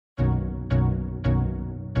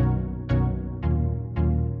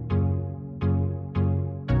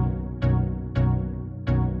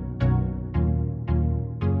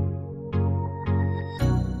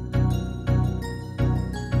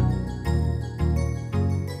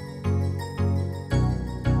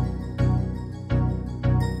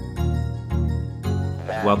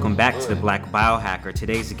welcome back to the Black Biohacker.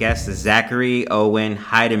 Today's guest is Zachary Owen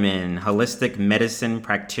Heidmann, Holistic Medicine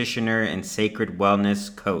Practitioner and Sacred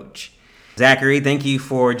Wellness Coach. Zachary, thank you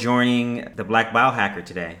for joining the Black Biohacker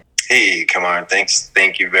today. Hey, Kamar, thanks.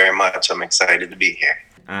 Thank you very much. I'm excited to be here.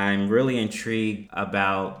 I'm really intrigued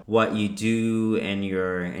about what you do and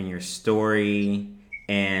your story,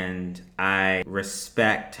 and I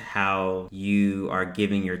respect how you are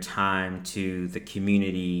giving your time to the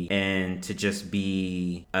community and to just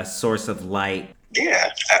be a source of light. Yeah,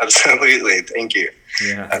 absolutely. Thank you.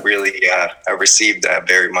 Yeah. I received that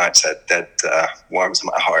very much. That warms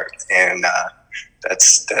my heart, and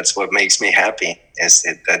that's what makes me happy.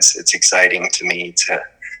 It's exciting to me to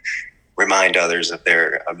remind others of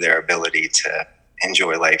their ability to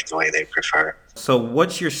enjoy life the way they prefer. So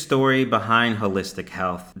what's your story behind holistic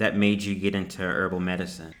health that made you get into herbal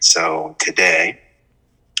medicine? So today,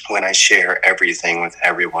 when I share everything with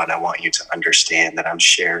everyone, I want you to understand that I'm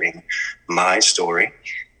sharing my story,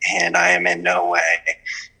 and I am in no way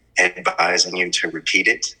advising you to repeat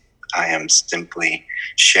it. I am simply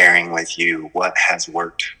sharing with you what has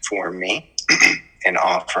worked for me and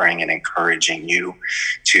offering and encouraging you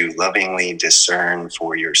to lovingly discern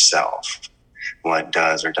for yourself what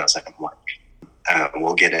does or doesn't work.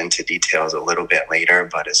 We'll get into details a little bit later,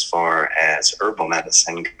 but as far as herbal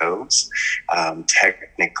medicine goes,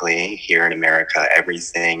 technically here in America,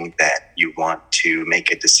 everything that you want to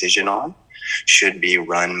make a decision on should be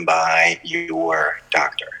run by your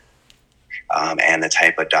doctor. And the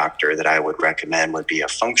type of doctor that I would recommend would be a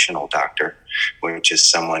functional doctor, which is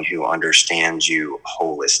someone who understands you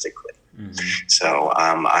holistically. Mm-hmm. So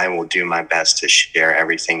I will do my best to share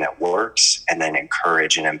everything that works and then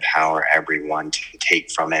encourage and empower everyone to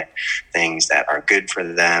take from it things that are good for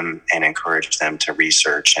them and encourage them to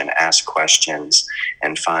research and ask questions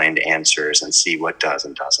and find answers and see what does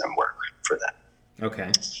and doesn't work for them.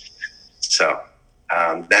 Okay. So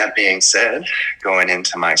that being said, going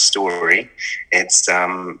into my story, it's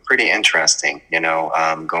pretty interesting,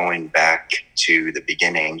 going back to the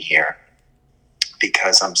beginning here,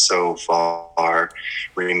 because I'm so far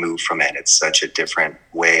removed from it. It's such a different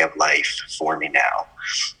way of life for me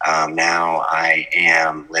now. Now I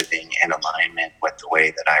am living in alignment with the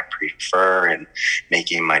way that I prefer and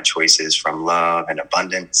making my choices from love and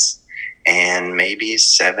abundance. And maybe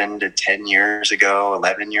 7 to 10 years ago,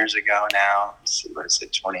 11 years ago now, let's see, what is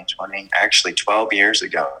it, 2020? Actually, 12 years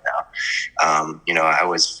ago now, I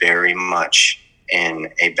was very much in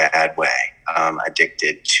a bad way,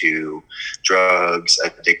 addicted to drugs,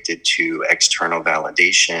 addicted to external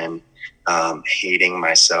validation, hating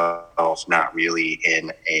myself, not really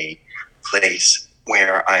in a place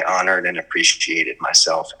where I honored and appreciated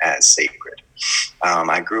myself as sacred.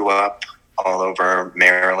 I grew up all over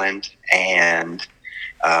Maryland, and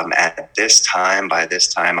by this time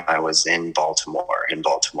I was in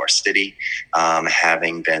Baltimore City,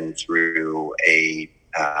 having been through a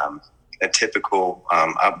typical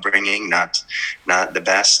upbringing, not the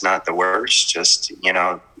best, not the worst, just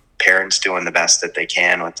parents doing the best that they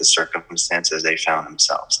can with the circumstances they found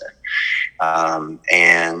themselves in,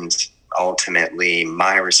 and ultimately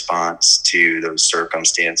my response to those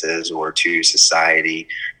circumstances or to society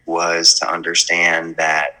was to understand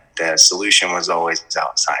that the solution was always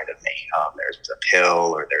outside of me. There's a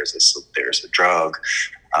pill or there's a drug.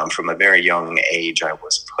 From a very young age, I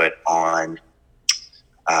was put on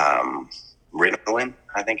Ritalin,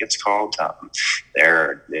 I think it's called.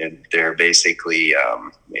 They're basically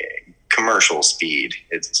commercial speed.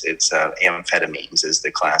 It's amphetamines is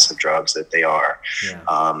the class of drugs that they are.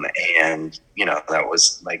 Yeah. And that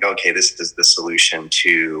was like, okay, this is the solution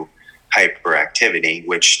to hyperactivity,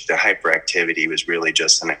 which the hyperactivity was really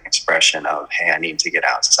just an expression of, hey, I need to get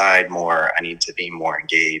outside more. I need to be more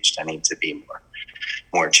engaged. I need to be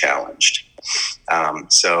more challenged.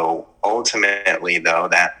 So ultimately, though,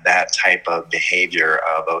 that type of behavior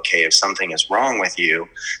of, okay, if something is wrong with you,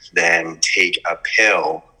 then take a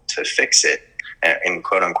pill to fix it. And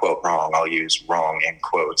quote unquote wrong, I'll use wrong in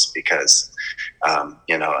quotes because,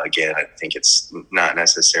 again, I think it's not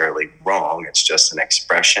necessarily wrong. It's just an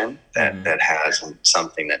expression that has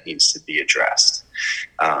something that needs to be addressed.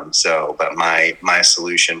 But my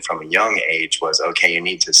solution from a young age was, okay, you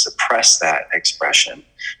need to suppress that expression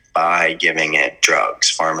by giving it drugs,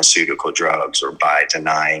 pharmaceutical drugs, or by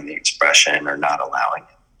denying the expression or not allowing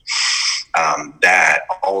it. That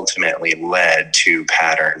ultimately led to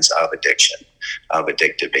patterns of addiction, of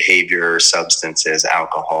addictive behavior, substances,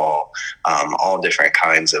 alcohol, all different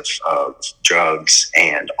kinds of drugs,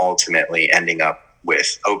 and ultimately ending up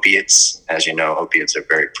with opiates. As you know, opiates are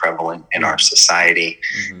very prevalent in our society.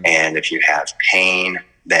 Mm-hmm. And if you have pain,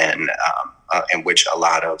 then in which a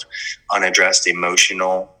lot of unaddressed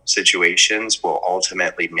emotional situations will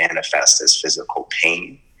ultimately manifest as physical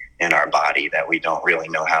pain in our body that we don't really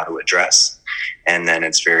know how to address. And then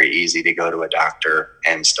it's very easy to go to a doctor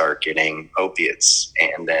and start getting opiates.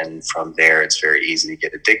 And then from there, it's very easy to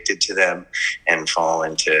get addicted to them and fall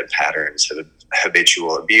into patterns of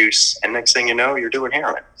habitual abuse. And next thing you know, you're doing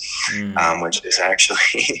heroin, which is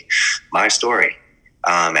actually my story.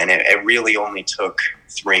 And it really only took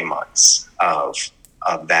 3 months of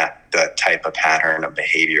that type of pattern of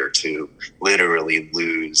behavior to literally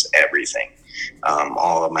lose everything.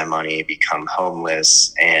 All of my money, become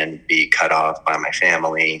homeless, and be cut off by my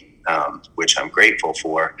family, which I'm grateful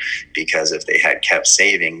for, because if they had kept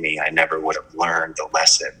saving me, I never would have learned the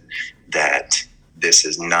lesson that this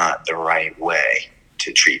is not the right way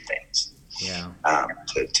to treat things,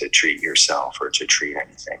 to treat yourself or to treat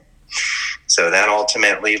anything. So that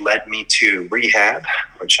ultimately led me to rehab,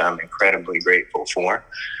 which I'm incredibly grateful for,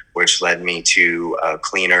 which led me to a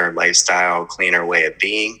cleaner lifestyle, cleaner way of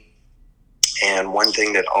being. And one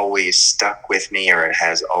thing that always stuck with me, or it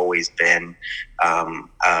has always been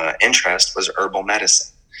interest, was herbal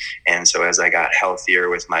medicine. And so as I got healthier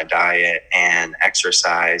with my diet and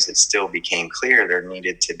exercise, it still became clear there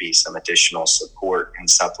needed to be some additional support and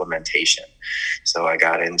supplementation. So I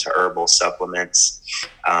got into herbal supplements.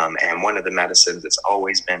 And one of the medicines that's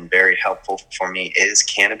always been very helpful for me is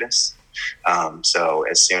cannabis. So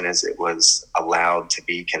as soon as it was allowed to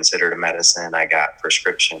be considered a medicine, I got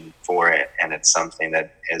prescription for it. And it's something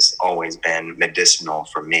that has always been medicinal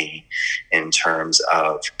for me in terms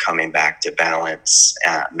of coming back to balance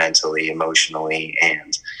mentally, emotionally,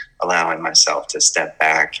 and allowing myself to step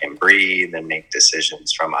back and breathe and make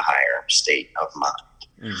decisions from a higher state of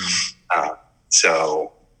mind.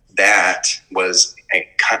 So that was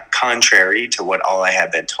contrary to what all I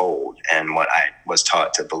had been told and what I was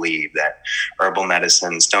taught to believe, that herbal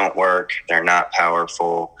medicines don't work, they're not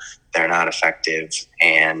powerful, they're not effective,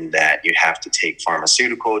 and that you have to take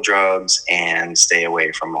pharmaceutical drugs and stay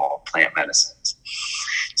away from all plant medicines.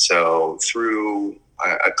 So through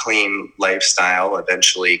a clean lifestyle,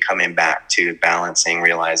 eventually coming back to balancing,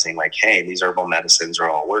 realizing like, hey, these herbal medicines are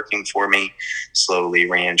all working for me, slowly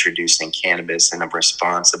reintroducing cannabis in a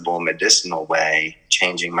responsible medicinal way,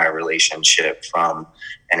 changing my relationship from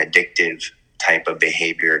an addictive type of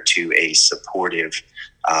behavior to a supportive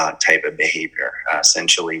type of behavior,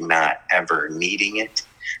 essentially not ever needing it,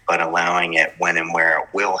 but allowing it when and where it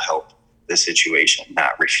will help the situation,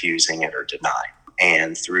 not refusing it or denying.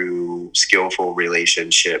 And through skillful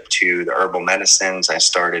relationship to the herbal medicines, I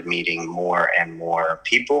started meeting more and more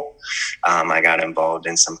people. I got involved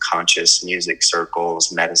in some conscious music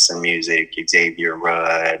circles, medicine music, Xavier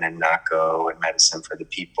Rudd and Nako and Medicine for the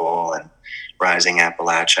People and Rising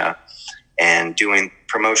Appalachia. And doing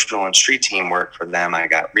promotional and street team work for them, I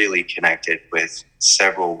got really connected with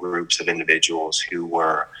several groups of individuals who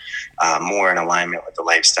were more in alignment with the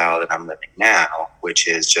lifestyle that I'm living now, which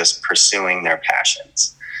is just pursuing their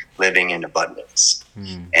passions, living in abundance.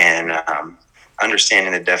 And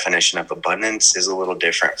understanding the definition of abundance is a little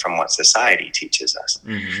different from what society teaches us.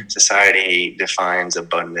 Society defines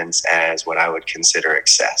abundance as what I would consider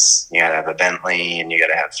excess. You gotta have a Bentley, and you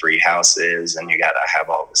gotta have 3 houses, and you gotta have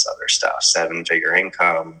all this other stuff, 7-figure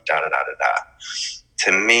income,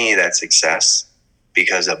 To me, that's excess,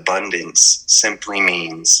 because abundance simply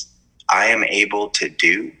means I am able to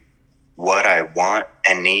do what I want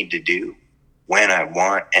and need to do when I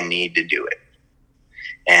want and need to do it.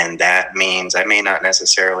 And that means I may not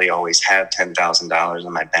necessarily always have $10,000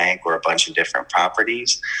 in my bank or a bunch of different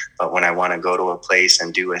properties, but when I want to go to a place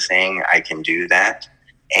and do a thing, I can do that.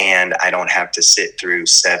 And I don't have to sit through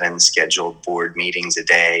 7 scheduled board meetings a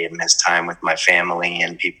day and miss time with my family,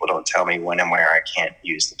 and people don't tell me when and where I can't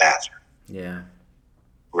use the bathroom. Yeah.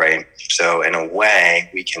 Right. So in a way,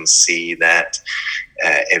 we can see that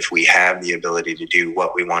if we have the ability to do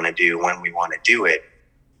what we want to do when we want to do it,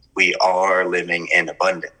 we are living in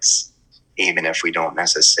abundance, even if we don't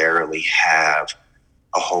necessarily have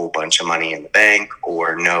a whole bunch of money in the bank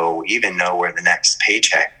or even know where the next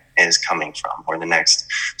paycheck is coming from, or the next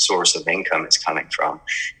source of income is coming from.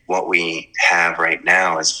 What we have right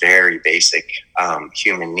now is very basic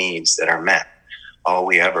human needs that are met. All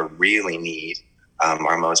we ever really need,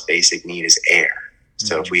 our most basic need, is air.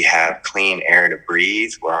 So if we have clean air to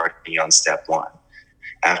breathe, we're already on step 1.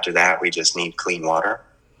 After that, we just need clean water.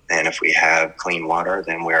 And if we have clean water,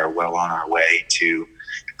 then we're well on our way to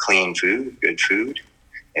clean food, good food.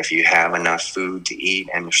 If you have enough food to eat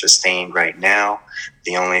and you're sustained right now,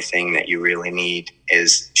 the only thing that you really need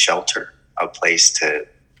is shelter, a place to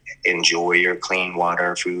enjoy your clean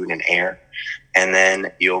water, food, and air. And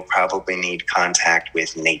then you'll probably need contact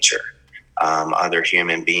with nature, other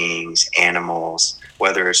human beings, animals,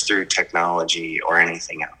 whether it's through technology or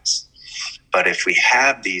anything else. But if we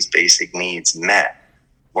have these basic needs met,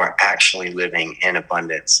 we're actually living in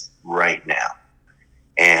abundance right now.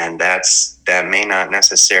 And that may not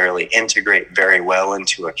necessarily integrate very well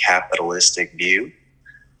into a capitalistic view,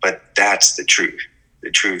 but that's the truth.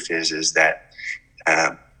 The truth is that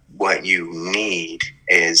what you need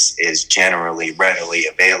is generally readily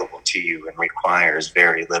available to you and requires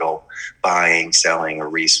very little buying, selling, or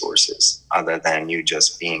resources other than you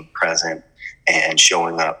just being present and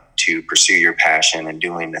showing up to pursue your passion and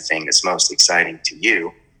doing the thing that's most exciting to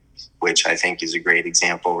you, which I think is a great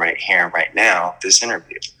example right here and right now, this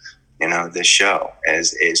interview. This show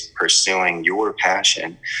is pursuing your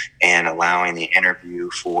passion and allowing the interview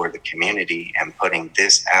for the community and putting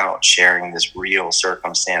this out, sharing this real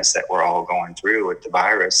circumstance that we're all going through with the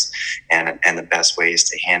virus and the best ways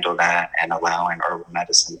to handle that, and allowing herbal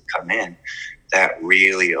medicine to come in. That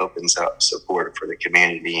really opens up support for the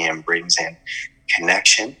community and brings in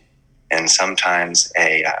connection. And sometimes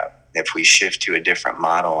if we shift to a different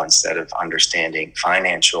model, instead of understanding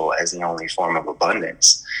financial as the only form of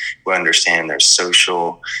abundance, we understand there's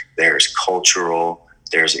social, there's cultural,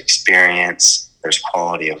 there's experience, there's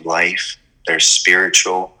quality of life, there's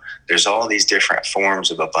spiritual, there's all these different forms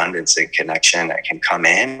of abundance and connection that can come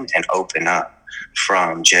in and open up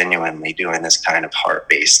from genuinely doing this kind of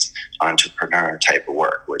heart-based entrepreneur type of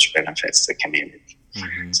work, which benefits the community.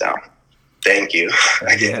 Mm-hmm. So thank you.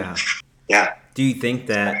 Yeah. Yeah. Do you think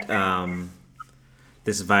that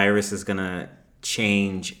this virus is going to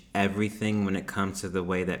change everything when it comes to the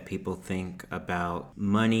way that people think about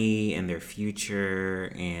money and their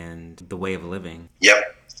future and the way of living?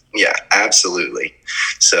 Yep. Yeah, absolutely.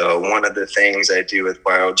 So one of the things I do with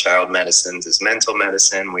Wild Child Medicines is mental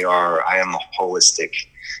medicine. I am a holistic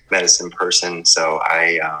medicine person. So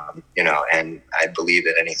and I believe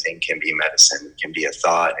that anything can be medicine. It can be a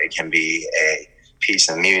thought. It can be a piece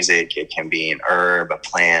of music. It can be an herb, a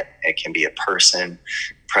plant. It can be a person,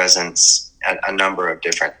 presence, a number of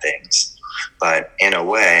different things. But in a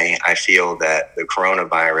way, I feel that the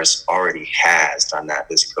coronavirus already has done that.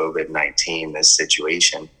 This COVID-19, this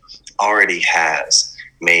situation already has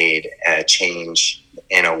made a change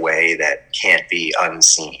in a way that can't be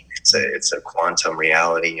unseen. It's a quantum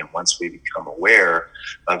reality. And once we become aware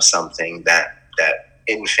of something, that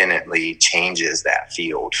infinitely changes that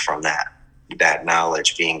field from that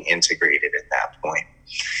knowledge being integrated at that point.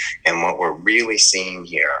 And what we're really seeing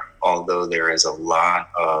here, although there is a lot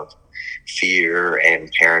of fear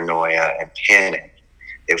and paranoia and panic,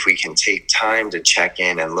 if we can take time to check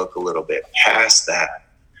in and look a little bit past that,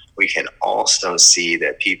 we can also see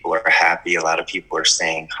that people are happy. A lot of people are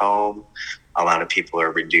staying home. A lot of people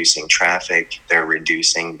are reducing traffic. They're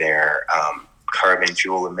reducing their carbon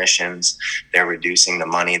fuel emissions. They're reducing the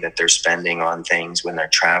money that they're spending on things when they're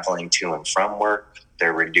traveling to and from work.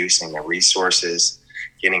 They're reducing the resources,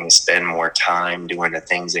 getting to spend more time doing the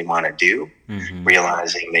things they want to do,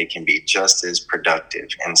 realizing they can be just as productive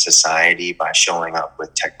in society by showing up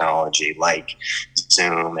with technology like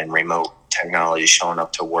Zoom and remote technology, showing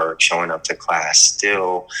up to work, showing up to class,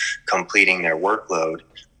 still completing their workload,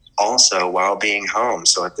 also while being home.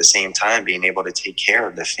 So at the same time, being able to take care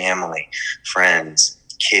of the family, friends,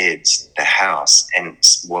 kids, the house, and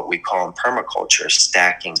what we call in permaculture,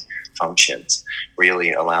 stacking functions,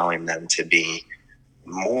 really allowing them to be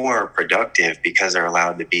more productive because they're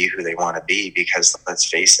allowed to be who they want to be. Because let's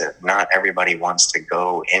face it, not everybody wants to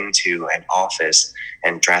go into an office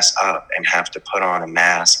and dress up and have to put on a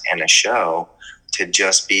mask and a show to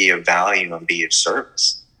just be of value and be of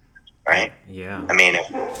service, right? Yeah. I mean,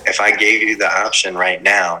 if I gave you the option right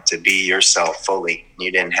now to be yourself fully,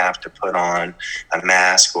 you didn't have to put on a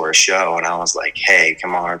mask or a show, and I was like, hey,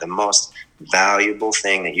 Kamar, the most valuable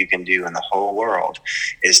thing that you can do in the whole world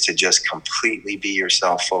is to just completely be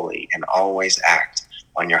yourself fully and always act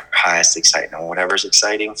on your highest excitement. Whatever's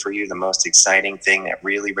exciting for you, the most exciting thing that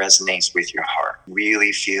really resonates with your heart,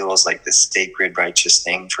 really feels like the sacred, righteous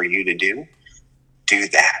thing for you to do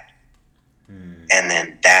that. And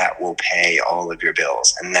then that will pay all of your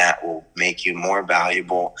bills, and that will make you more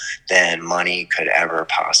valuable than money could ever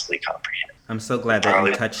possibly comprehend. I'm so glad that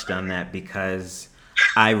you touched on that, because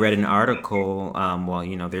I read an article.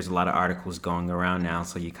 There's a lot of articles going around now,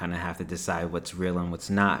 so you kind of have to decide what's real and what's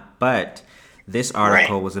not. But this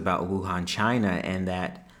article was about Wuhan, China, and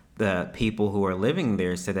that the people who are living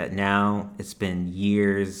there said that now it's been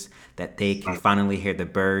years that they can finally hear the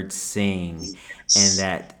birds sing, and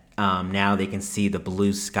that now they can see the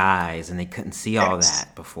blue skies, and they couldn't see all that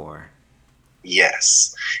before.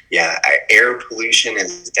 Yes. Yeah. Air pollution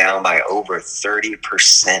is down by over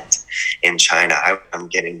 30% in China. I'm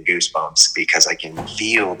getting goosebumps because I can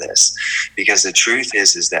feel this. Because the truth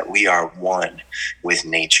is that we are one with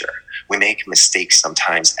nature. We make mistakes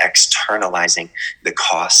sometimes externalizing the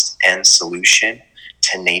cost and solution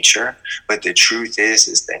to nature. But the truth is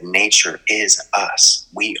that nature is us.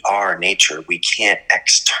 We are nature. We can't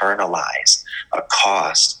externalize a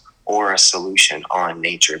cost or a solution on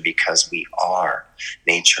nature because we are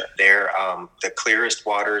nature. They're the clearest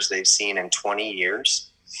waters they've seen in 20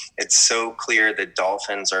 years. It's so clear that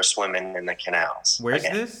dolphins are swimming in the canals. Where's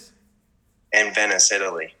this? In Venice,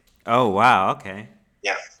 Italy. Oh, wow. Okay.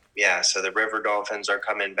 Yeah. Yeah. So the river dolphins are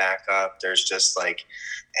coming back up. There's just like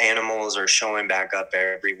animals are showing back up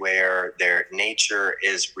everywhere. Their nature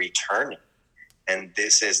is returning. And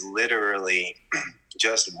this is literally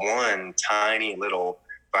just one tiny little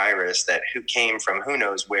virus that who came from who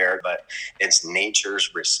knows where, but it's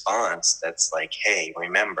nature's response that's like, hey,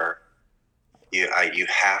 remember, you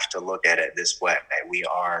have to look at it this way. We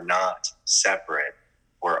are not separate.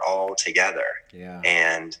 We're all together. Yeah.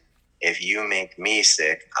 And if you make me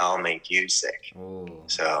sick, I'll make you sick. Oh,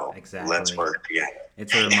 so exactly. Let's work together.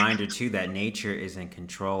 It's a reminder too that nature is in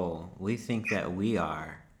control. We think that we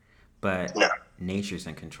are, but no. Nature's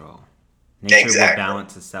in control. Nature will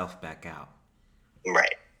balance itself back out.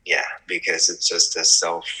 Right. Yeah, because it's just a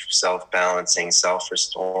self-balancing,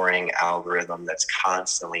 self-restoring algorithm that's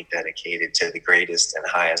constantly dedicated to the greatest and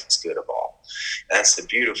highest good of all. That's the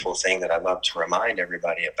beautiful thing that I love to remind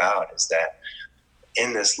everybody about, is that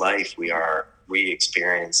in this life we are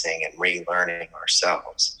re-experiencing and relearning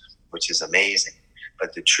ourselves, which is amazing.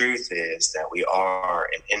 But the truth is that we are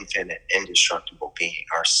an infinite, indestructible being.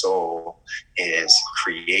 Our soul is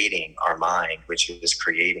creating our mind, which is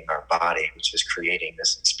creating our body, which is creating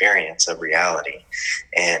this experience of reality.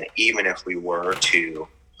 And even if we were to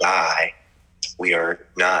die, we are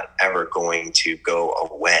not ever going to go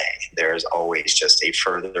away. There's always just a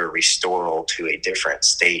further restoral to a different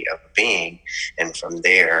state of being. And from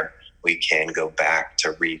there, we can go back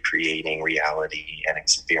to recreating reality and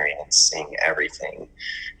experiencing everything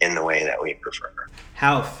in the way that we prefer.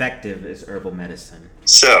 How effective is herbal medicine?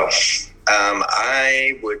 So,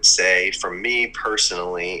 I would say for me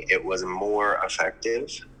personally, it was more effective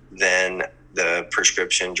than the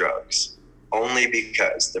prescription drugs. Only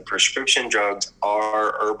because the prescription drugs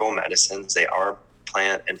are herbal medicines. They are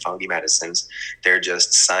plant and fungi medicines. They're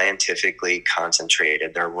just scientifically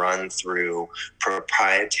concentrated. They're run through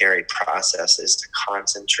proprietary processes to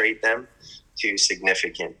concentrate them to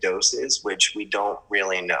significant doses, which we don't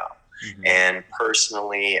really know. Mm-hmm. And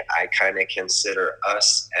personally, I kind of consider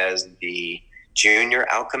us as the junior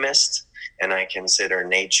alchemist, and I consider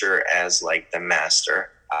nature as like the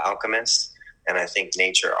master alchemist. And I think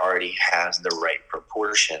nature already has the right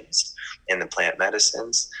proportions in the plant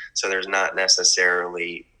medicines. So there's not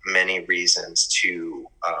necessarily many reasons to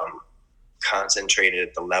concentrate it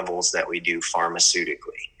at the levels that we do pharmaceutically.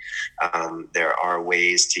 There are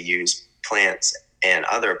ways to use plants and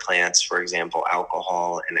other plants, for example,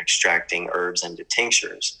 alcohol, and extracting herbs into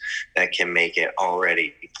tinctures that can make it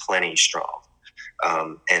already plenty strong.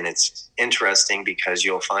 And it's interesting because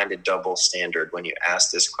you'll find a double standard when you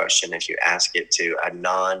ask this question if you ask it to a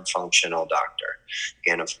non-functional doctor.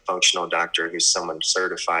 Again, a functional doctor who's someone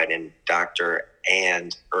certified in doctor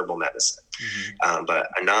and herbal medicine. Mm-hmm. But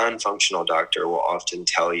a non-functional doctor will often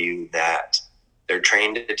tell you that they're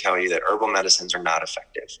trained to tell you that herbal medicines are not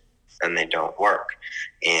effective and they don't work.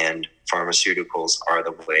 And pharmaceuticals are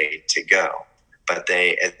the way to go. But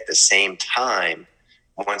they, at the same time,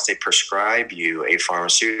 once they prescribe you a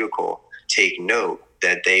pharmaceutical, take note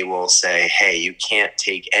that they will say, hey, you can't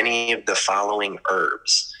take any of the following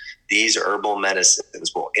herbs. These herbal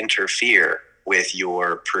medicines will interfere with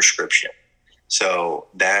your prescription. So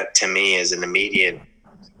that to me is an immediate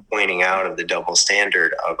pointing out of the double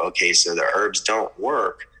standard of, okay, so the herbs don't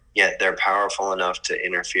work, yet they're powerful enough to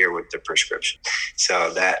interfere with the prescription.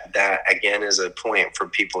 So that again is a point for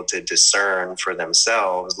people to discern for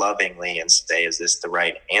themselves lovingly and say, is this the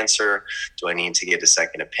right answer? Do I need to get a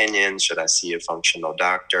second opinion? Should I see a functional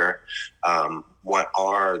doctor? What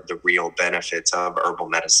are the real benefits of herbal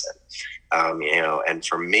medicine? And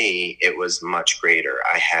for me, it was much greater.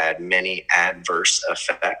 I had many adverse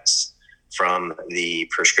effects from the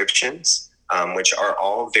prescriptions, which are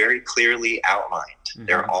all very clearly outlined. Mm-hmm.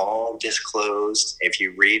 They're all disclosed. If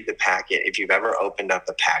you read the packet, if you've ever opened up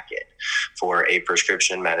a packet for a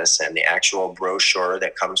prescription medicine, the actual brochure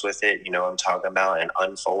that comes with it, you know what I'm talking about, and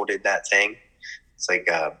unfolded that thing, it's like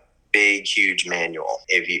a big, huge manual.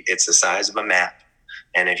 It's the size of a map.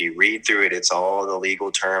 And if you read through it, it's all the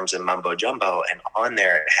legal terms and mumbo jumbo. And on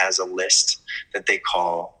there, it has a list that they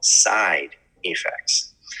call side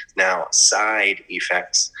effects. Now, side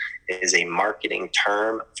effects is a marketing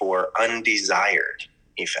term for undesired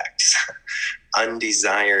effects.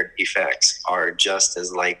 Undesired effects are just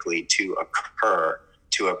as likely to occur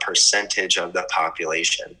to a percentage of the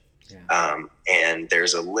population. And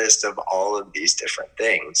there's a list of all of these different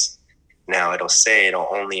things. Now, it'll say it'll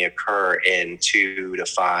only occur in 2 to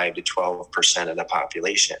 5 to 12% of the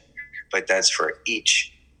population, but that's for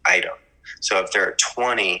each item. So if there are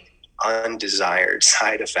 20 undesired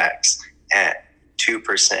side effects at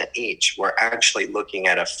 2% each, we're actually looking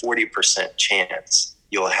at a 40% chance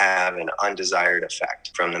you'll have an undesired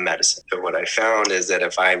effect from the medicine. So what I found is that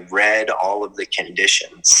if I read all of the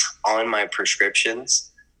conditions on my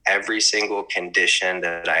prescriptions, every single condition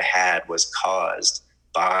that I had was caused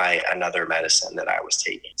by another medicine that I was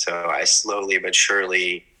taking. So I slowly but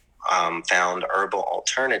surely found herbal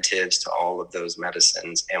alternatives to all of those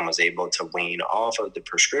medicines and was able to wean off of the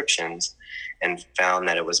prescriptions, and found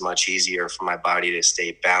that it was much easier for my body to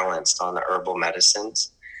stay balanced on the herbal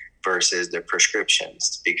medicines versus the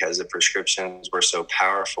prescriptions, because the prescriptions were so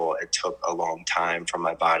powerful, it took a long time for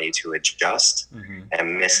my body to adjust,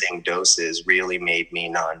 and missing doses really made me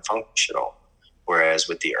non-functional. Whereas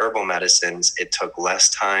with the herbal medicines, it took less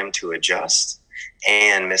time to adjust,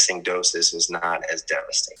 and missing doses was not as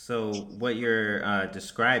devastating. So what you're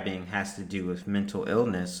describing has to do with mental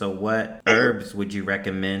illness. So what herbs would you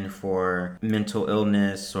recommend for mental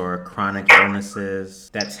illness or chronic illnesses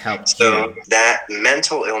that's helped you? So that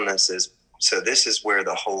mental illnesses, so this is where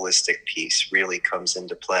the holistic piece really comes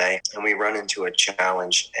into play. And we run into a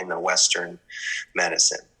challenge in the Western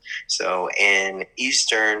medicine. So in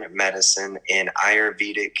Eastern medicine, in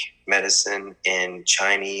Ayurvedic medicine, in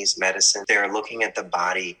Chinese medicine, they're looking at the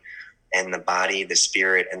body, the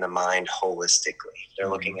spirit, and the mind holistically. They're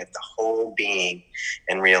looking at the whole being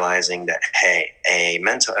and realizing that, hey, a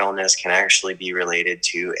mental illness can actually be related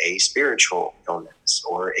to a spiritual illness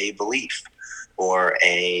or a belief or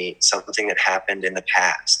something that happened in the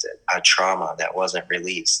past, a trauma that wasn't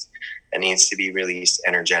released. That needs to be released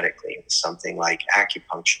energetically, something like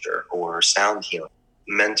acupuncture or sound healing.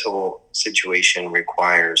 Mental situation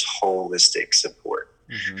requires holistic support.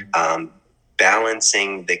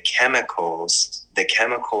 Balancing the chemicals,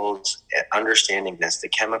 understanding this, the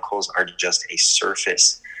chemicals are just a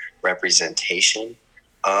surface representation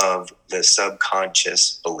of the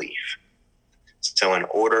subconscious belief. So in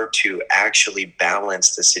order to actually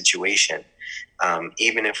balance the situation,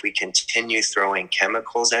 even if we continue throwing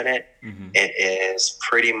chemicals at it, it is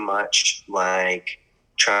pretty much like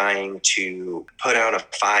trying to put out a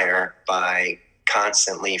fire by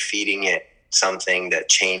constantly feeding it something that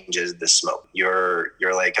changes the smoke. You're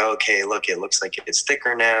like, okay, look, it looks like it's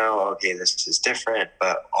thicker now. Okay, this is different.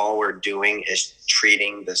 But all we're doing is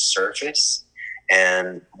treating the surface,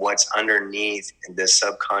 and what's underneath the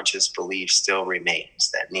subconscious belief still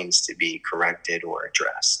remains, that needs to be corrected or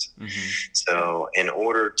addressed. So in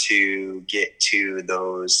order to get to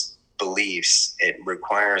those beliefs, it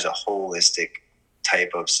requires a holistic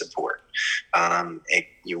type of support.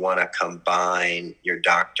 You want to combine your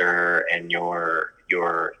doctor and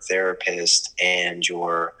your therapist and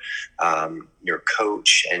your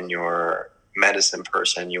coach and your medicine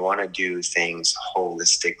person. You want to do things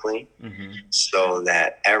holistically, so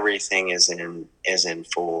that everything is in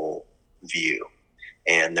full view,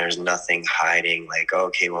 and there's nothing hiding, like,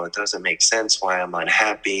 okay, well, it doesn't make sense why I'm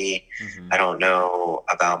unhappy. I don't know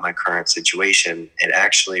about my current situation. It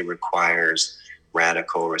actually requires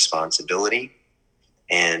radical responsibility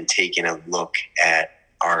and taking a look at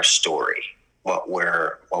our story, what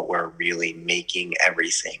we're really making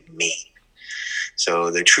everything mean.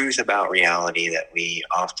 So the truth about reality that we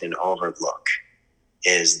often overlook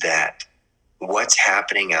is that what's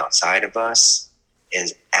happening outside of us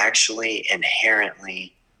is actually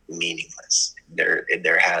inherently meaningless.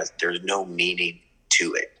 There's no meaning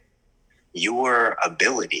to it. Your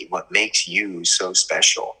ability, what makes you so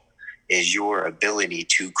special, is your ability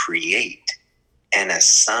to create and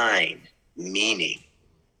assign meaning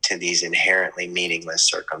to these inherently meaningless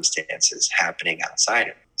circumstances happening outside of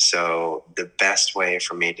it. So the best way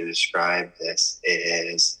for me to describe this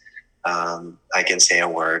is I can say a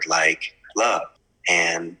word like love,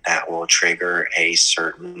 and that will trigger a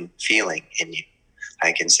certain feeling in you.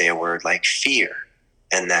 I can say a word like fear,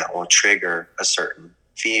 and that will trigger a certain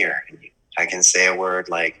fear in you. I can say a word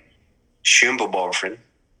like Schummelborfen,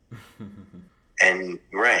 and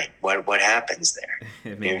what happens there?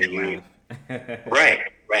 It made me laugh.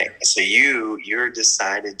 Right. So you're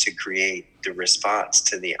decided to create the response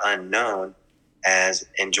to the unknown as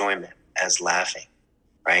enjoyment, as laughing,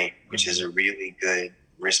 right? Which is a really good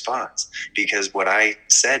response, because what I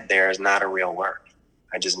said there is not a real word.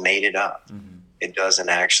 I just made it up. It doesn't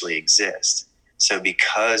actually exist. So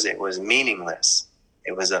because it was meaningless,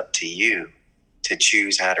 it was up to you to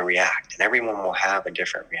choose how to react. And everyone will have a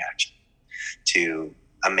different reaction to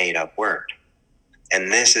a made up word.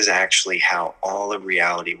 And this is actually how all of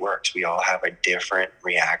reality works. We all have a different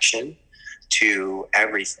reaction to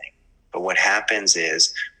everything. But what happens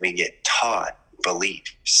is we get taught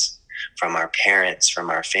beliefs from our parents, from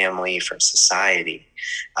our family, from society,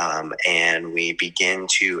 and we begin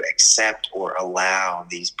to accept or allow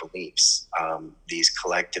these beliefs, these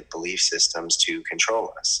collective belief systems to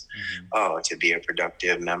control us. Oh, to be a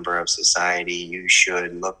productive member of society, you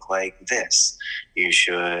should look like this. You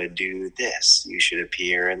should do this. You should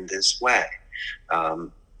appear in this way.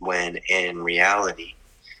 When in reality,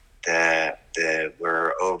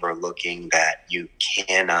 we're overlooking that you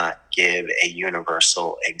cannot give a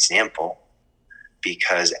universal example,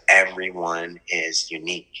 because everyone is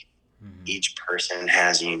unique. Each person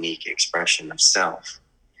has a unique expression of self,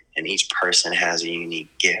 and each person has a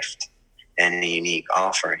unique gift and a unique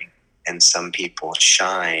offering. And some people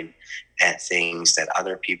shine at things that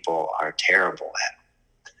other people are terrible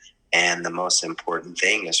at. And the most important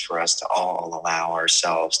thing is for us to all allow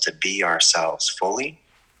ourselves to be ourselves fully,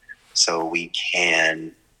 so we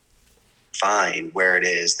can find where it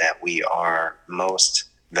is that we are most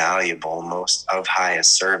valuable, most of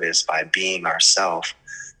highest service, by being ourselves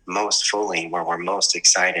most fully, where we're most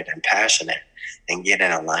excited and passionate, and get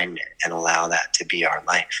in alignment and allow that to be our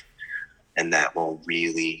life. And that will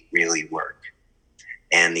really, really work.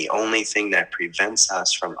 And the only thing that prevents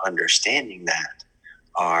us from understanding that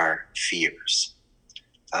are fears.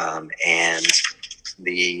 And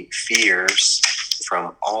the fears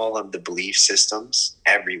from all of the belief systems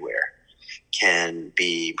everywhere can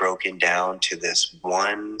be broken down to this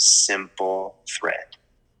one simple thread.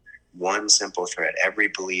 One simple thread. Every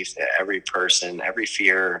belief that every person, every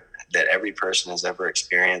fear that every person has ever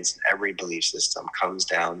experienced, every belief system comes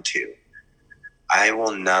down to: I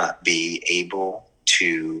will not be able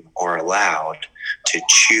to or allowed to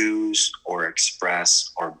choose or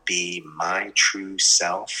express or be my true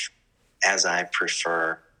self as I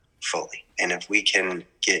prefer fully. And if we can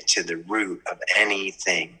get to the root of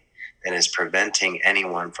anything that is preventing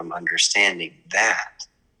anyone from understanding that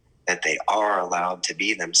they are allowed to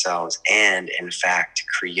be themselves, and in fact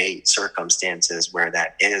create circumstances where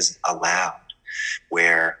that is allowed,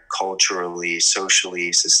 where culturally,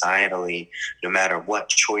 socially, societally, no matter what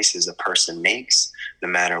choices a person makes, no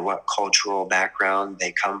matter what cultural background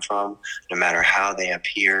they come from, no matter how they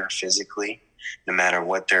appear physically, no matter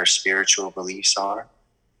what their spiritual beliefs are,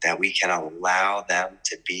 that we can allow them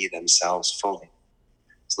to be themselves fully.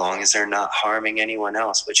 As long as they're not harming anyone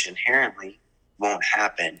else, which inherently won't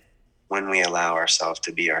happen when we allow ourselves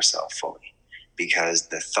to be ourselves fully. Because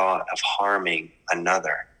the thought of harming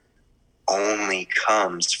another only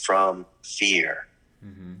comes from fear,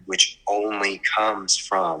 which only comes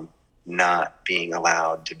from not being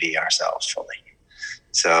allowed to be ourselves fully.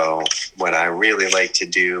 So what I really like to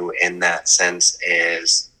do in that sense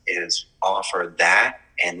is offer that.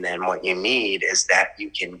 And then what you need is that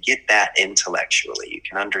you can get that intellectually. You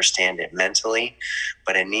can understand it mentally,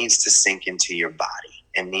 but it needs to sink into your body.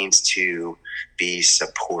 It needs to be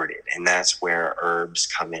supported. And that's where herbs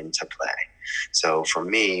come into play. So for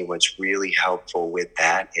me, what's really helpful with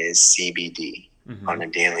that is CBD on a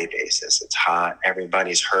daily basis. It's hot.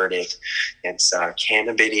 Everybody's heard it. It's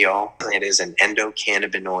cannabidiol. It is an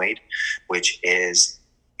endocannabinoid, which is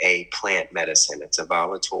a plant medicine. It's a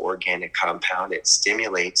volatile organic compound. It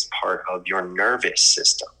stimulates part of your nervous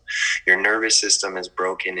system. Your nervous system is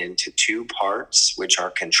broken into two parts, which are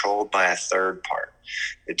controlled by a third part.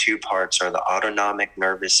 The two parts are the autonomic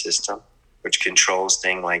nervous system, which controls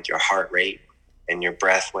things like your heart rate and your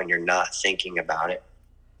breath when you're not thinking about it.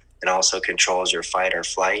 It also controls your fight or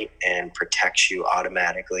flight and protects you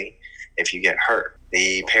automatically if you get hurt.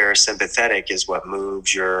 The parasympathetic is what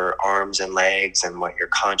moves your arms and legs and what your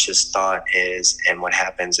conscious thought is, and what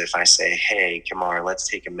happens if I say, hey, Kamar, let's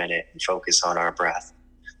take a minute and focus on our breath,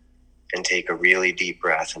 and take a really deep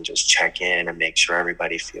breath and just check in and make sure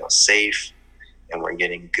everybody feels safe and we're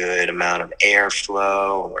getting good amount of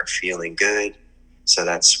airflow and we're feeling good. So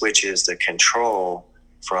that switches the control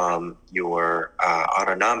from your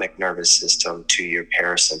autonomic nervous system to your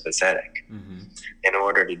parasympathetic. In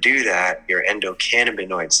order to do that, your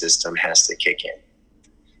endocannabinoid system has to kick in.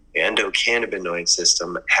 The endocannabinoid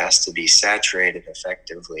system has to be saturated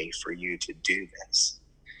effectively for you to do this.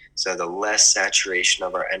 So the less saturation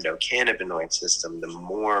of our endocannabinoid system, the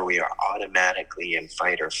more we are automatically in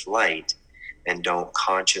fight or flight and don't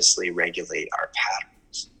consciously regulate our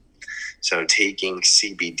patterns. So taking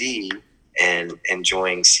CBD and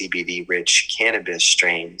enjoying CBD-rich cannabis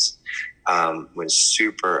strains was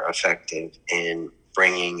super effective in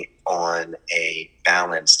bringing on a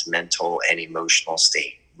balanced mental and emotional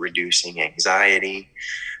state, reducing anxiety,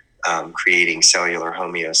 creating cellular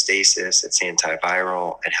homeostasis. It's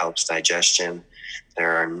antiviral. It helps digestion.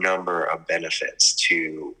 There are a number of benefits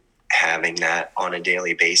to having that on a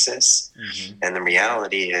daily basis. Mm-hmm. And the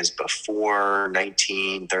reality is, before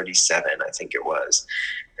 1937, I think it was,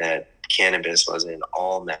 that cannabis was in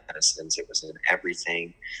all medicines. It was in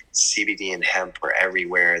everything. CBD and hemp were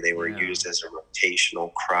everywhere. They were used as a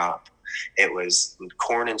rotational crop. It was,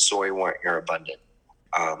 corn and soy weren't your abundant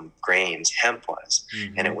grains. Hemp was.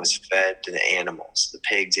 Mm-hmm. And it was fed to the animals. The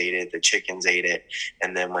pigs ate it, the chickens ate it,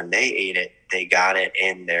 and then when they ate it, they got it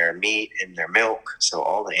in their meat, in their milk. So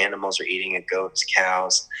all the animals are eating it, goats,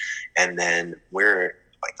 cows, and then we're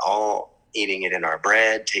like all eating it in our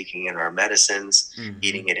bread, taking in our medicines, mm-hmm.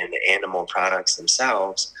 eating it in the animal products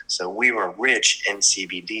themselves. So we were rich in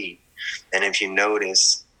CBD. And if you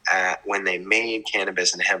notice, when they made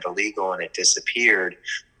cannabis and hemp illegal and it disappeared,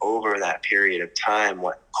 over that period of time,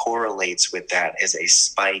 what correlates with that is a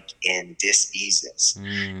spike in diseases.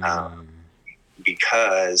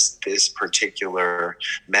 Because this particular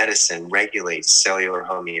medicine regulates cellular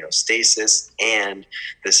homeostasis and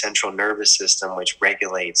the central nervous system, which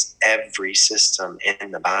regulates every system in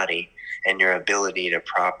the body and your ability to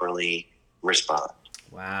properly respond.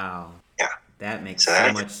 Wow. Yeah. That makes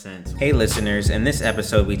so much sense. Hey listeners, in this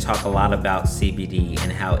episode we talk a lot about CBD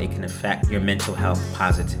and how it can affect your mental health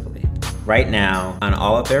positively. Right now, on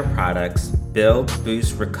all of their products, Build,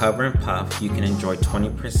 Boost, Recover, and Puff, you can enjoy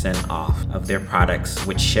 20% off of their products,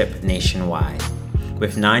 which ship nationwide.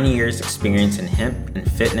 With 9 years experience in hemp and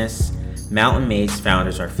fitness, Mountain Made's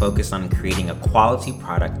founders are focused on creating a quality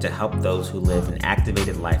product to help those who live an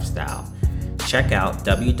activated lifestyle. Check out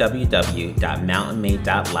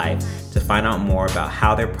www.mountainmade.life to find out more about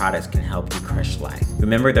how their products can help you crush life.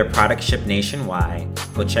 Remember, their products ship nationwide.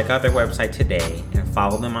 Go check out their website today and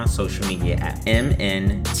follow them on social media at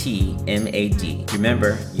MNTMAD.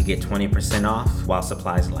 Remember, you get 20% off while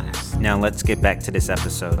supplies last. Now let's get back to this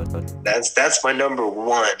episode. That's my number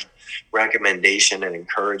one recommendation and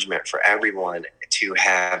encouragement for everyone to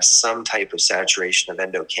have some type of saturation of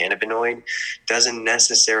endocannabinoid. Doesn't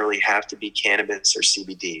necessarily have to be cannabis or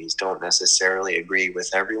CBDs. Don't necessarily agree with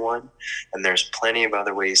everyone. And there's plenty of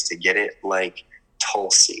other ways to get it, like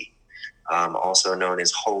Tulsi, also known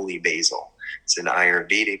as holy basil. It's an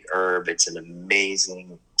Ayurvedic herb. It's an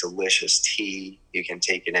amazing, delicious tea. You can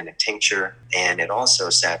take it in a tincture, and it also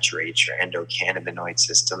saturates your endocannabinoid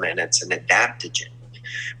system, and it's an adaptogen,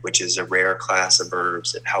 which is a rare class of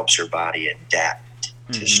herbs that helps your body adapt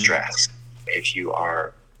to stress. If you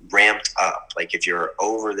are ramped up, like if you're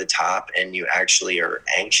over the top and you actually are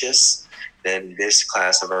anxious, then this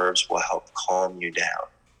class of herbs will help calm you down.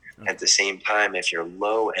 At the same time, if you're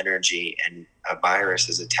low energy and a virus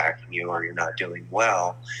is attacking you or you're not doing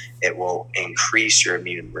well, it will increase your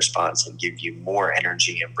immune response and give you more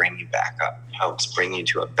energy and bring you back up. It helps bring you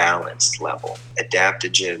to a balanced level.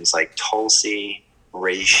 Adaptogens like Tulsi,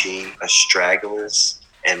 reishi, astragalus,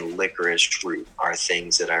 and licorice root are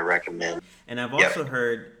things that I recommend. And I've also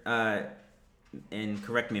heard, and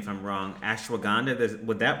correct me if I'm wrong, ashwagandha,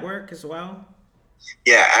 would that work as well?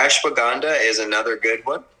 Yeah, ashwagandha is another good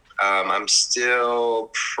one. I'm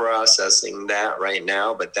still processing that right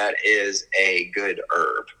now, but that is a good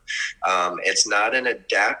herb. It's not an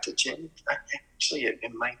adaptogen. Actually,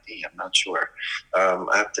 it might be. I'm not sure. I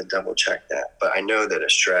have to double check that. But I know that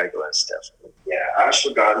astragalus definitely. Yeah,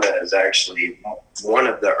 ashwagandha is actually one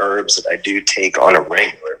of the herbs that I do take on a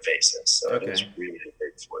regular basis. So It is really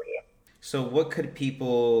great for you. So what could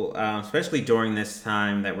people, especially during this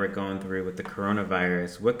time that we're going through with the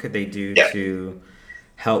coronavirus, what could they do to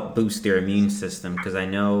help boost their immune system? Because I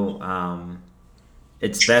know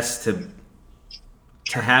it's best to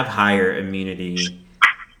have higher immunity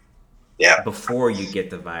before you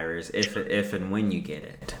get the virus, if and when you get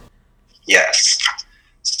it. Yes.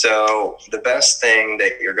 So the best thing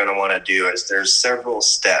that you're going to want to do is there's several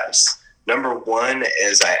steps. Number one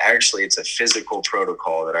is it's a physical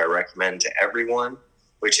protocol that I recommend to everyone,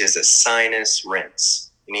 which is a sinus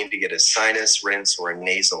rinse. You need to get a sinus rinse or a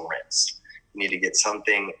nasal rinse. You need to get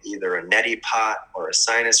something, either a neti pot or a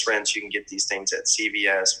sinus rinse. You can get these things at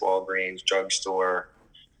CVS, Walgreens, drugstore,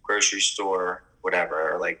 grocery store,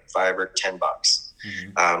 whatever, or like $5 or $10.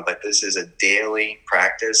 But this is a daily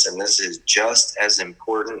practice, and this is just as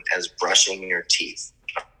important as brushing your teeth.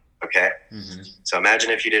 Okay? So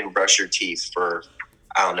imagine if you didn't brush your teeth for,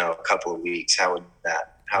 I don't know, a couple of weeks. How would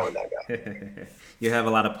that go? You have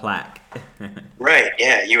a lot of plaque. Right,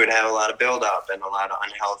 yeah, you would have a lot of buildup and a lot of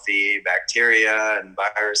unhealthy bacteria and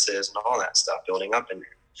viruses and all that stuff building up in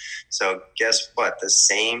there. So guess what? The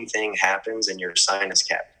same thing happens in your sinus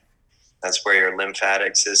cavity. That's where your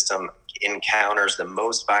lymphatic system encounters the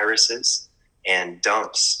most viruses and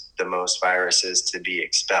dumps the most viruses to be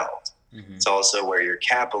expelled. It's also where your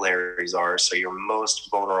capillaries are, so you're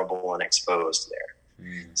most vulnerable and exposed there.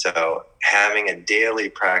 So having a daily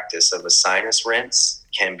practice of a sinus rinse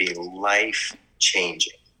can be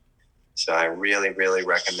life-changing. So I really, really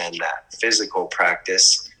recommend that. Physical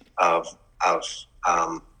practice of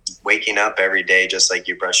waking up every day just like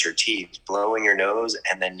you brush your teeth, blowing your nose,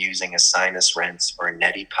 and then using a sinus rinse or a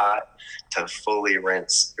neti pot to fully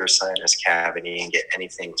rinse your sinus cavity and get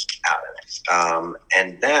anything out of it.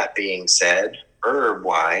 And that being said,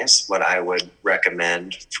 herb-wise, what I would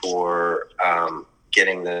recommend for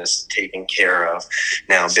getting this taken care of.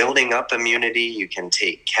 Now, building up immunity, you can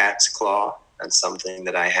take cat's claw. That's something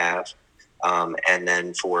that I have. And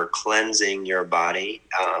then for cleansing your body,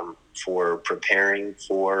 for preparing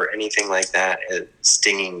for anything like that,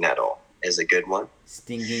 stinging nettle is a good one.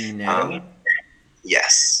 Stinging nettle?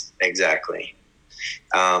 Yes, exactly.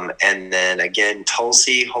 And then again,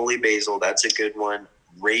 Tulsi, holy basil, that's a good one.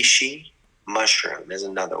 Reishi mushroom is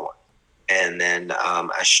another one. And then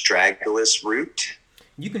astragalus root.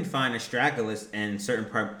 You can find astragalus in certain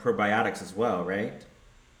probiotics as well, right?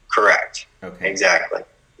 Correct. Okay. Exactly.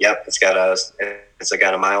 Yep. It's got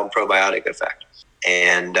a mild probiotic effect.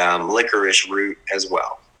 And licorice root as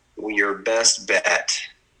well. Your best bet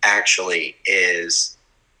actually is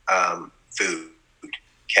food.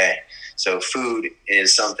 Okay. So food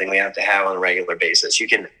is something we have to have on a regular basis. You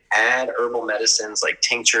can add herbal medicines like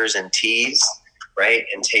tinctures and teas, right?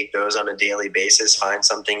 And take those on a daily basis. Find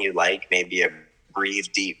something you like, maybe a breathe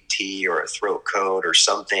deep tea or a throat coat or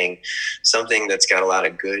something that's got a lot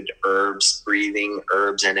of good herbs, breathing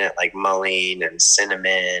herbs in it, like mullein and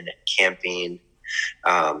cinnamon and camping,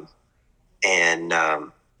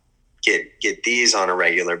 get these on a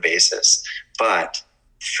regular basis. But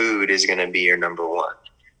food is going to be your number one.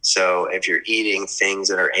 So if you're eating things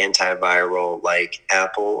that are antiviral like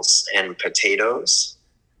apples and potatoes,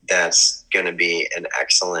 that's going to be an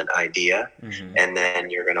excellent idea. And then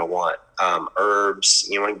you're going to want herbs.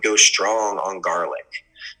 You want to go strong on garlic.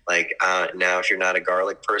 Like now, if you're not a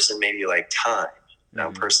garlic person, maybe you like thyme. Now,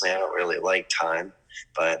 personally, I don't really like thyme,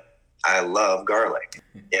 but I love garlic.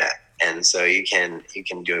 Yeah. And so you can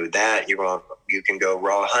do that. You can go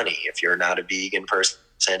raw honey. If you're not a vegan person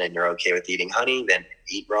and you're okay with eating honey, then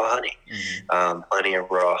eat raw honey. Plenty of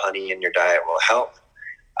raw honey in your diet will help.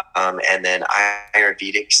 And then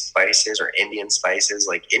Ayurvedic spices or Indian spices,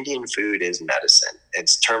 like Indian food is medicine.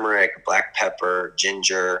 It's turmeric, black pepper,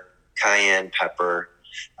 ginger, cayenne pepper,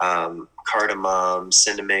 cardamom,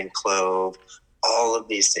 cinnamon, clove. All of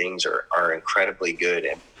these things are incredibly good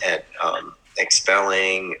at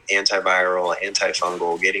expelling antiviral,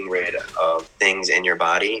 antifungal, getting rid of things in your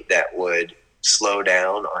body that would slow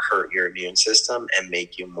down or hurt your immune system and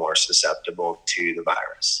make you more susceptible to the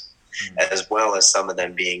virus. As well as some of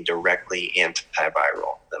them being directly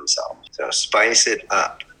antiviral themselves. So spice it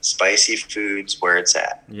up. Spicy foods where it's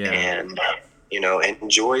at. Yeah. And,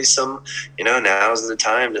 enjoy some, now's the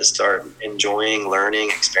time to start enjoying, learning,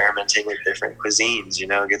 experimenting with different cuisines.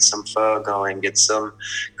 Get some pho going, get some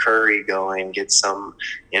curry going, get some,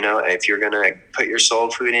 if you're going to put your soul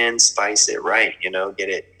food in, spice it right, get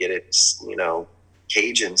it,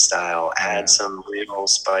 Cajun style, add some real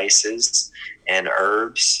spices and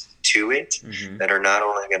herbs to it that are not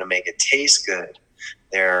only going to make it taste good,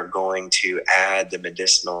 they're going to add the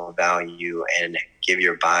medicinal value and give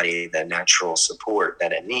your body the natural support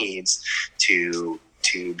that it needs to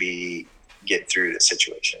get through the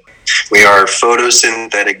situation. We are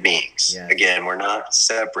photosynthetic beings. Yes. Again, we're not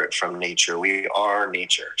separate from nature. We are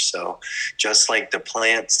nature. So just like the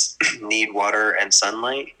plants need water and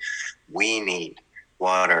sunlight, we need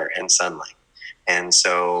water and sunlight. And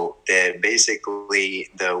so basically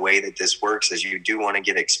the way that this works is you do want to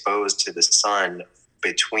get exposed to the sun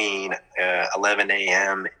between 11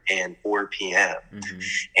 a.m. and 4 p.m.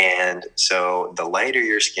 And so the lighter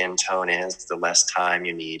your skin tone is, the less time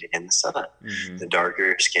you need in the sun. The darker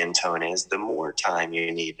your skin tone is, the more time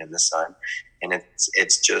you need in the sun. And it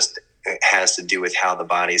has to do with how the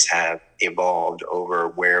bodies have evolved over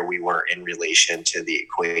where we were in relation to the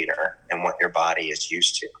equator and what your body is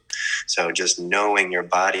used to. So just knowing your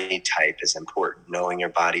body type is important. Knowing your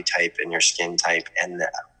body type and your skin type and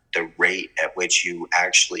the rate at which you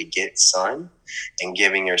actually get sun and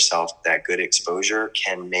giving yourself that good exposure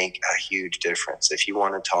can make a huge difference. If you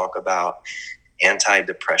want to talk about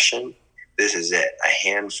antidepressant, this is it. A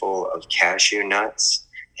handful of cashew nuts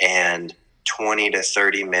and 20 to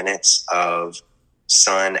 30 minutes of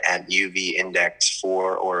sun at UV index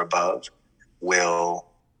 4 or above will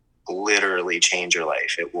literally change your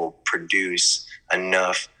life. It will produce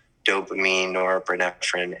enough dopamine,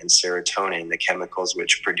 norepinephrine, and serotonin, the chemicals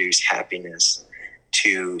which produce happiness,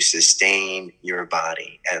 to sustain your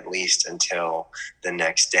body at least until the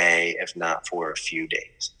next day, if not for a few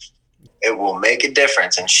days. It will make a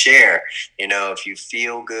difference. And share, if you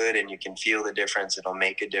feel good and you can feel the difference, it'll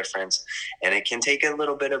make a difference. And it can take a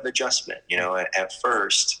little bit of adjustment. At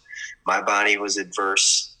first, my body was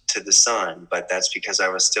adverse to the sun, but that's because I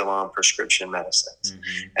was still on prescription medicines.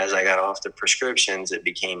 Mm-hmm. As I got off the prescriptions, it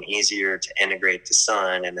became easier to integrate the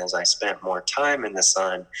sun. And as I spent more time in the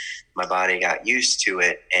sun, my body got used to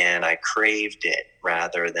it and I craved it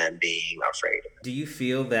rather than being afraid of it. Do you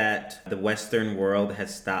feel that the Western world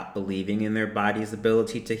has stopped believing in their body's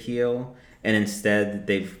ability to heal, and instead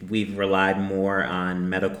we've relied more on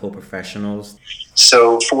medical professionals?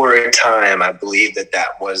 So for a time, I believe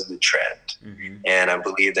that was the trend. Mm-hmm. And I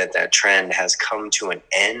believe that trend has come to an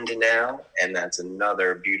end now. And that's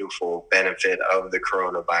another beautiful benefit of the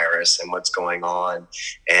coronavirus and what's going on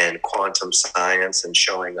and quantum science and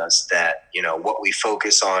showing us that, what we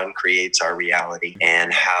focus on creates our reality,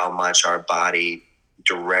 and how much our body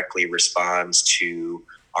directly responds to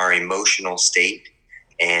our emotional state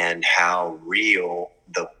and how real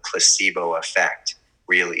the placebo effect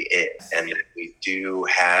really is. And that we do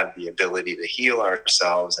have the ability to heal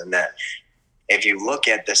ourselves, and that if you look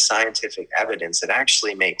at the scientific evidence, it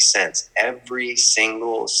actually makes sense. Every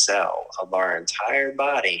single cell of our entire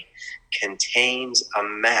body contains a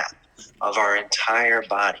map of our entire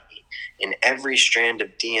body. In every strand of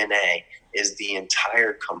DNA is the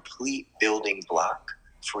entire complete building block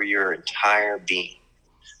for your entire being.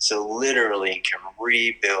 So literally can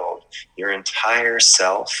rebuild your entire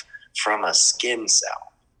self from a skin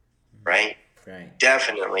cell, right? Right.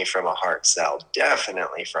 Definitely from a heart cell,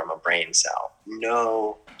 definitely from a brain cell,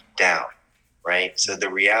 no doubt, right? So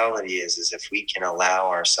the reality is if we can allow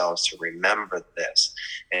ourselves to remember this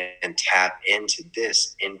and tap into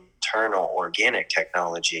this internal organic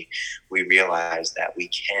technology, we realize that we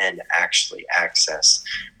can actually access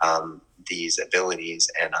these abilities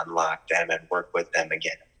and unlock them and work with them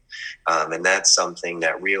again. And that's something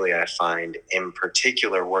that really I find in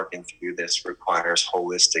particular working through this requires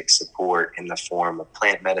holistic support in the form of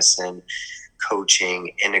plant medicine,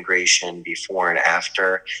 coaching, integration before and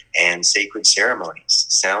after, and sacred ceremonies,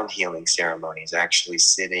 sound healing ceremonies, actually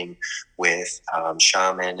sitting with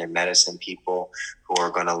shaman and medicine people who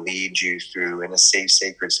are going to lead you through in a safe,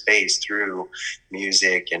 sacred space through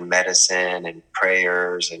music and medicine and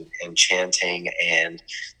prayers and chanting and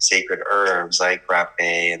sacred herbs like rape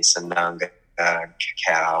and sananga,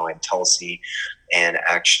 cacao and tulsi, and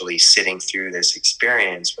actually sitting through this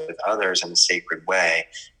experience with others in a sacred way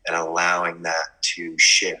and allowing that to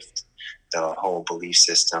shift the whole belief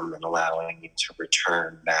system and allowing you to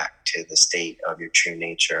return back to the state of your true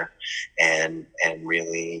nature and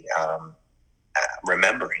really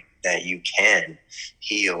remembering that you can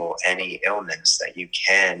heal any illness, that you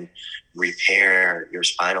can repair your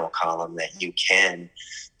spinal column, that you can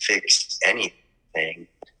fix anything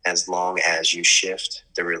as long as you shift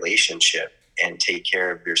the relationship and take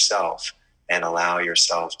care of yourself and allow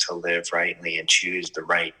yourself to live rightly and choose the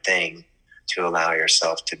right thing to allow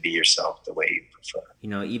yourself to be yourself the way you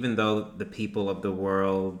prefer. Even though the people of the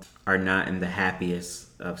world are not in the happiest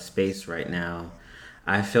of space right now,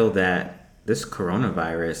 I feel that this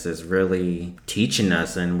coronavirus is really teaching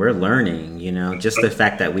us and we're learning, just the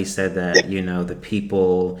fact that we said that, the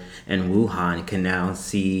people in Wuhan can now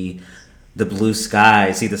see the blue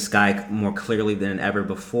sky, see the sky more clearly than ever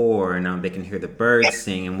before. And they can hear the birds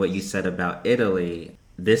sing. And what you said about Italy,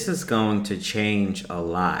 this is going to change a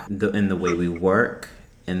lot in the way we work,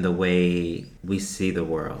 in the way we see the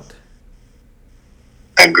world.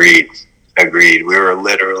 Agreed. We were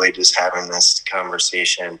literally just having this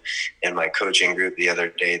conversation in my coaching group the other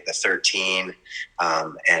day, the 13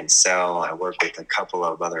 and Cell. I work with a couple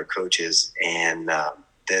of other coaches, and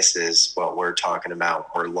this is what we're talking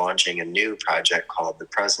about. We're launching a new project called the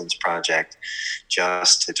Presence Project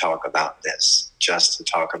just to talk about this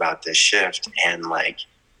shift and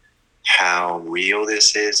how real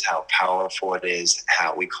this is, how powerful it is,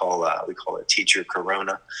 how we call it teacher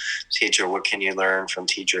corona. Teacher, what can you learn from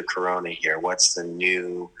teacher corona here? What's the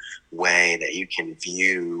new way that you can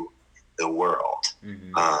view the world?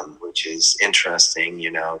 Which is interesting,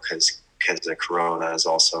 because the corona is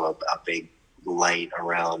also a big light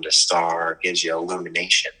around a star, gives you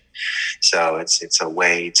illumination. So it's a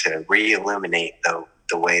way to re-illuminate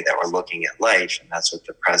the way that we're looking at life, and that's what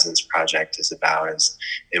the Presence Project is about, is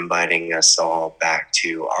inviting us all back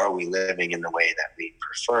to, are we living in the way that we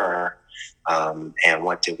prefer, and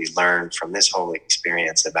what did we learn from this whole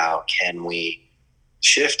experience about, can we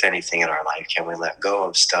shift anything in our life? Can we let go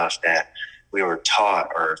of stuff that we were taught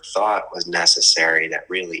or thought was necessary that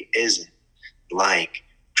really isn't, like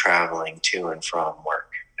traveling to and from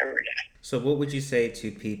work every day? So what would you say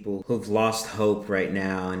to people who've lost hope right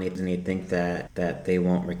now and they think that they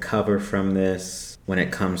won't recover from this when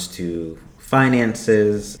it comes to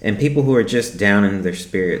finances, and people who are just down in their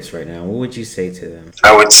spirits right now? What would you say to them?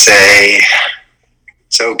 I would say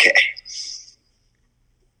it's okay.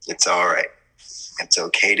 It's all right. It's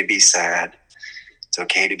okay to be sad. It's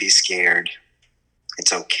okay to be scared.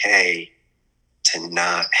 It's okay to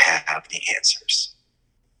not have the answers.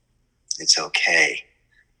 It's okay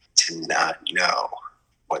to not know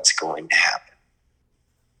what's going to happen.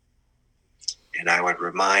 And I would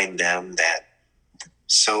remind them that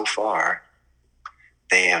so far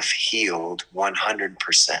they have healed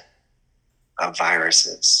 100% of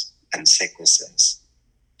viruses and sicknesses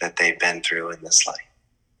that they've been through in this life.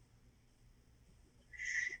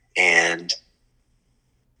 And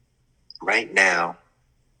right now,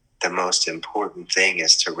 the most important thing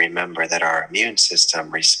is to remember that our immune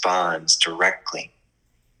system responds directly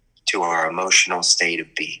to our emotional state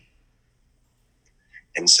of being.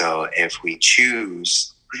 And so if we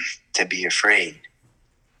choose to be afraid,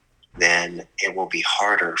 then it will be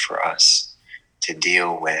harder for us to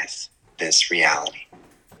deal with this reality.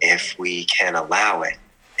 If we can allow it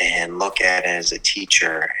and look at it as a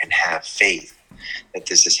teacher and have faith that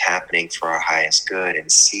this is happening for our highest good, and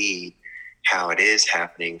see how it is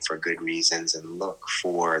happening for good reasons, and look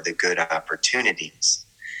for the good opportunities,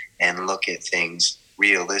 and look at things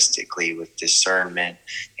realistically with discernment,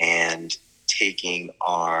 and taking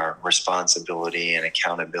our responsibility and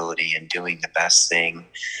accountability and doing the best thing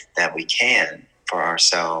that we can for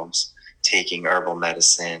ourselves, taking herbal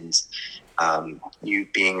medicines, you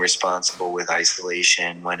being responsible with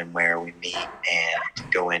isolation when and where we meet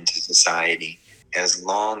and go into society. As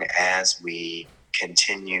long as we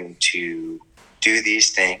continue to do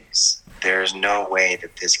these things, there's no way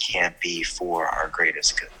that this can't be for our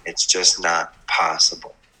greatest good. It's just not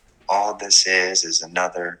possible. All this is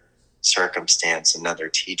another circumstance, another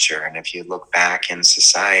teacher. And if you look back in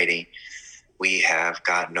society, we have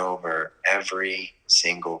gotten over every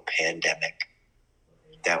single pandemic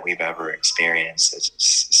that we've ever experienced as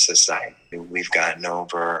society. We've gotten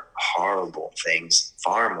over horrible things,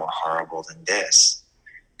 far more horrible than this,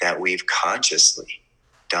 that we've consciously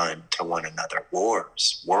done to one another.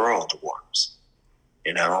 Wars, world wars,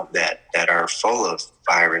 that are full of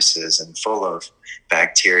viruses and full of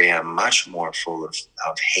bacteria, much more full of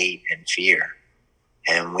hate and fear.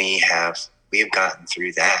 And we've gotten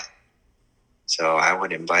through that. So I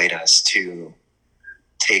would invite us to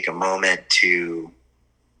take a moment to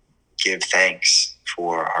give thanks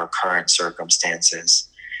for our current circumstances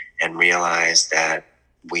and realize that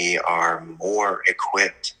we are more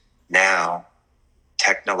equipped now,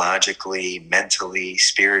 technologically, mentally,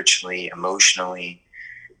 spiritually, emotionally.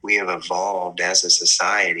 We have evolved as a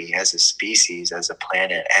society, as a species, as a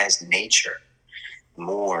planet, as nature,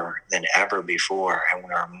 more than ever before. And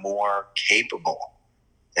we are more capable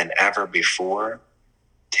than ever before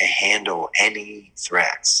to handle any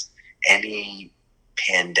threats, any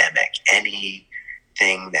pandemic,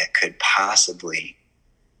 anything that could possibly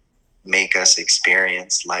make us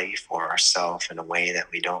experience life or ourselves in a way that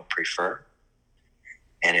we don't prefer.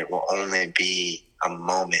 And it will only be a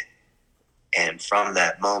moment. And from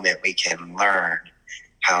that moment, we can learn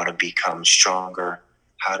how to become stronger,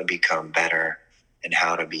 how to become better, and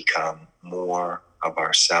how to become more of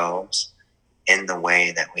ourselves in the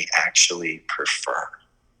way that we actually prefer.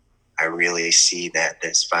 I really see that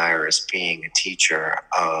this virus being a teacher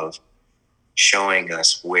of showing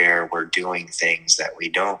us where we're doing things that we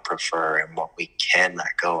don't prefer, and what we can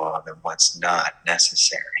let go of and what's not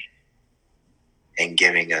necessary, and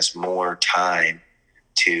giving us more time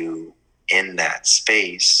to, in that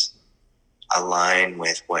space, align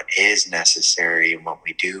with what is necessary and what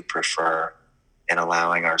we do prefer, and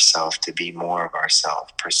allowing ourselves to be more of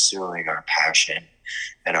ourselves, pursuing our passion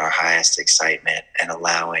and our highest excitement, and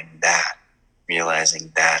allowing that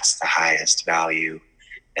realizing that's the highest value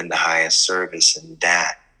and the highest service, and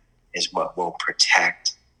that is what will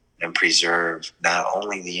protect and preserve not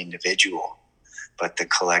only the individual, but the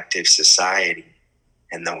collective society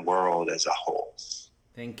and the world as a whole.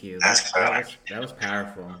 Thank you. That was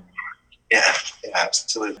powerful. Yeah,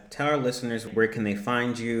 absolutely. Tell our listeners, where can they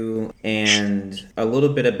find you, and a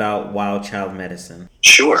little bit about Wild Child Medicine.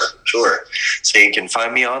 Sure. So you can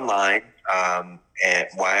find me online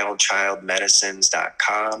at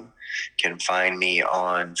wildchildmedicines.com. You can find me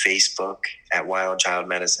on Facebook at Wild Child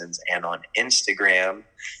Medicines, and on Instagram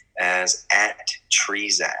as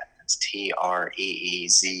 @Treezat. That's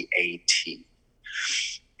TREEZAT.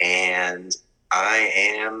 And I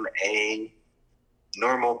am a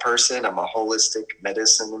normal person. I'm a holistic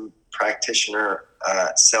medicine practitioner,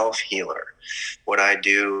 self-healer. What I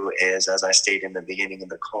do is, as I stated in the beginning of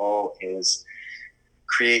the call, is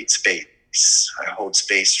create space. I hold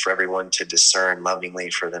space for everyone to discern lovingly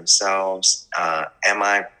for themselves. Am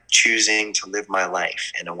I choosing to live my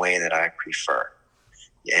life in a way that I prefer?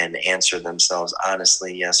 And answer themselves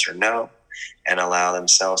honestly, yes or no, and allow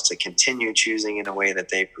themselves to continue choosing in a way that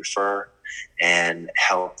they prefer, and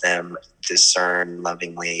help them discern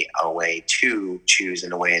lovingly a way to choose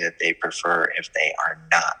in a way that they prefer if they are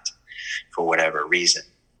not, for whatever reason.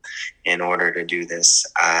 In order to do this,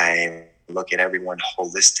 I look at everyone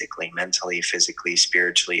holistically, mentally, physically,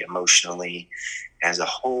 spiritually, emotionally, as a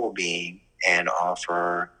whole being, and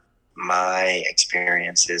offer my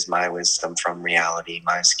experiences, my wisdom from reality,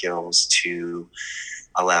 my skills to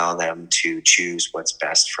allow them to choose what's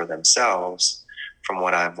best for themselves from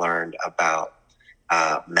what I've learned about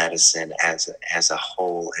medicine as a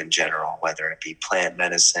whole in general, whether it be plant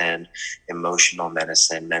medicine, emotional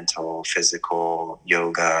medicine, mental, physical,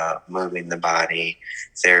 yoga, moving the body,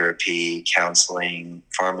 therapy, counseling,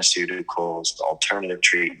 pharmaceuticals, alternative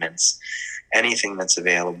treatments, anything that's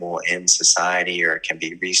available in society or can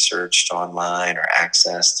be researched online or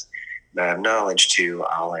accessed that I have knowledge to,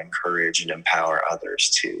 I'll encourage and empower others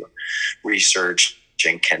to research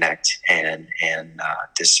and connect and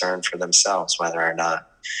discern for themselves whether or not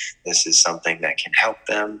this is something that can help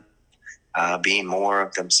them be more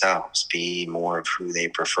of themselves, be more of who they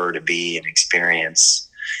prefer to be, and experience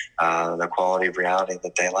the quality of reality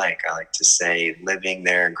that they like. I like to say living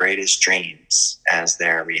their greatest dreams as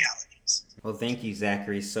their realities. Well, thank you,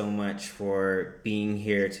 Zachary, so much for being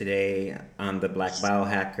here today on the Black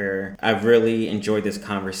Biohacker. I've really enjoyed this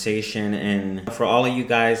conversation, and for all of you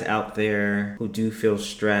guys out there who do feel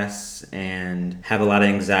stress and have a lot of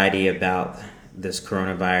anxiety about this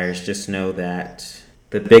coronavirus, just know that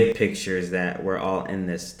the big picture is that we're all in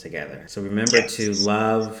this together. So remember to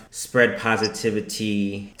love, spread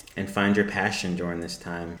positivity, and find your passion during this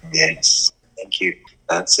time. Yes, thank you.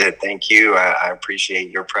 That's it. Thank you. I appreciate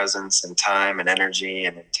your presence and time and energy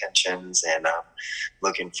and intentions, and I'm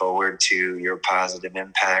looking forward to your positive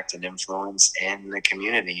impact and influence in the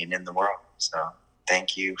community and in the world. So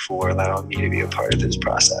thank you for allowing me to be a part of this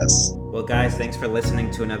process. Well, guys, thanks for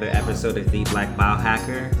listening to another episode of The Black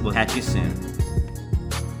Biohacker. We'll catch you soon.